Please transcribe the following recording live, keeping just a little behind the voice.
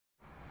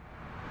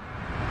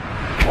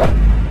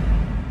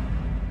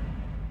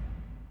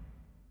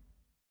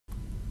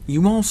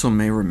You also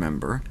may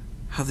remember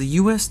how the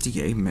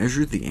USDA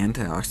measured the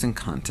antioxidant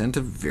content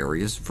of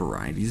various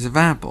varieties of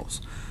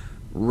apples.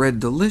 Red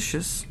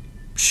Delicious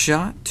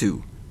shot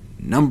to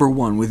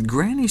 #1, with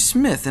Granny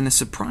Smith in a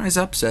surprise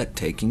upset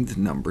taking the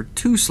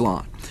 #2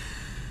 slot.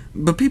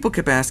 But people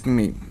kept asking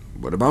me,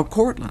 what about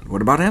Cortland?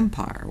 What about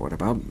Empire? What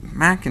about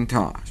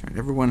Macintosh?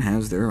 Everyone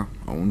has their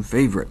own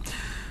favorite.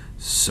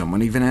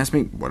 Someone even asked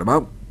me, what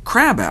about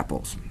crab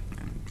apples?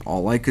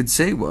 All I could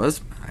say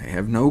was, I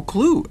have no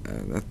clue.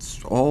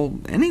 That's all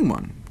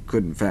anyone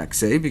could in fact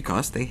say,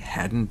 because they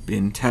hadn't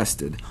been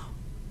tested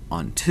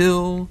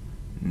until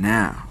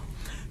now.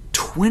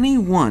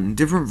 21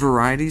 different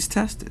varieties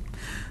tested.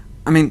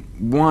 I mean,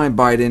 why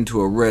bite into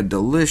a Red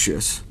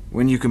Delicious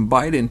when you can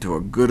bite into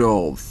a good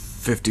old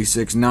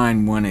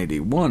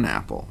 569181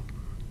 apple?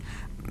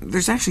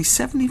 There's actually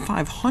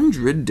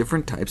 7,500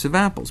 different types of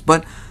apples,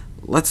 but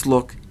let's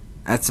look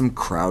at some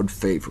crowd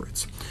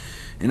favorites.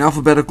 In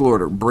alphabetical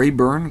order: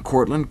 Braeburn,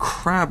 Cortland,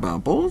 crab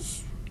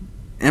apples,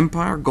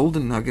 Empire,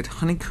 Golden Nugget,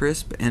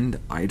 Honeycrisp, and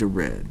Ida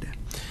Red.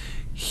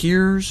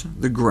 Here's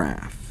the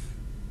graph,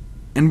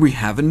 and we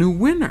have a new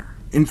winner.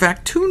 In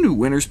fact, 2 new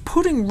winners,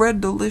 putting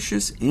Red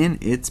Delicious in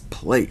its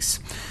place.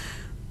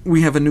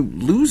 We have a new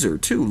loser,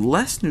 too,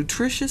 less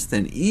nutritious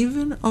than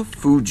even a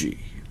Fuji.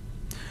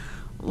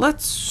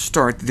 Let's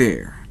start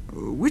there.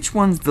 Which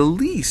one's the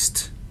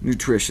least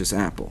nutritious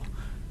apple?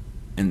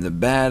 And the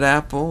bad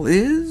apple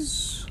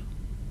is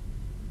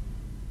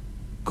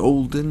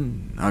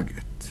Golden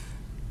Nugget.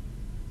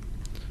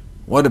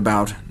 What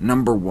about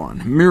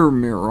 #1? Mirror,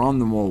 mirror on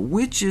the wall,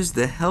 which is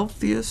the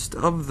healthiest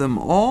of them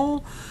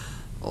all?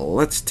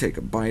 Let's take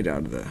a bite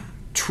out of the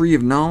tree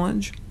of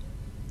knowledge.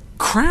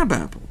 Crab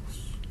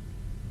apples.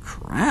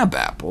 Crab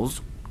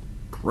apples?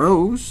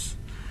 Gross.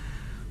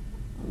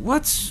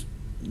 What's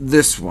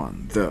this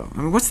one, though?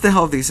 I mean, what's the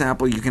healthiest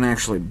apple you can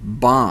actually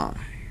buy?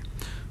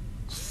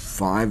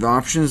 5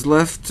 options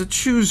left to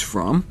choose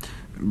from: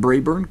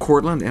 Braeburn,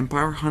 Cortland,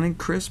 Empire,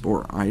 Honeycrisp,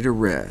 or Ida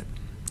Red.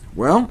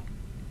 Well,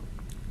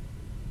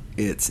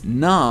 it's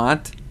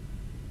not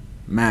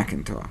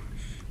Macintosh,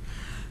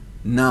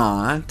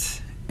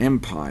 not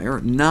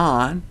Empire,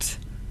 not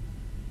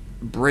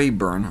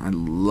Braeburn — I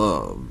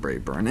love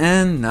Braeburn —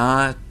 and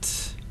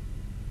not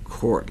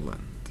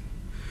Cortland.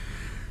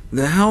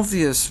 The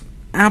healthiest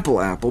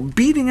apple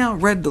beating out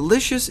Red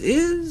Delicious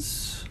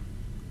is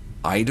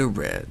Ida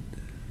Red.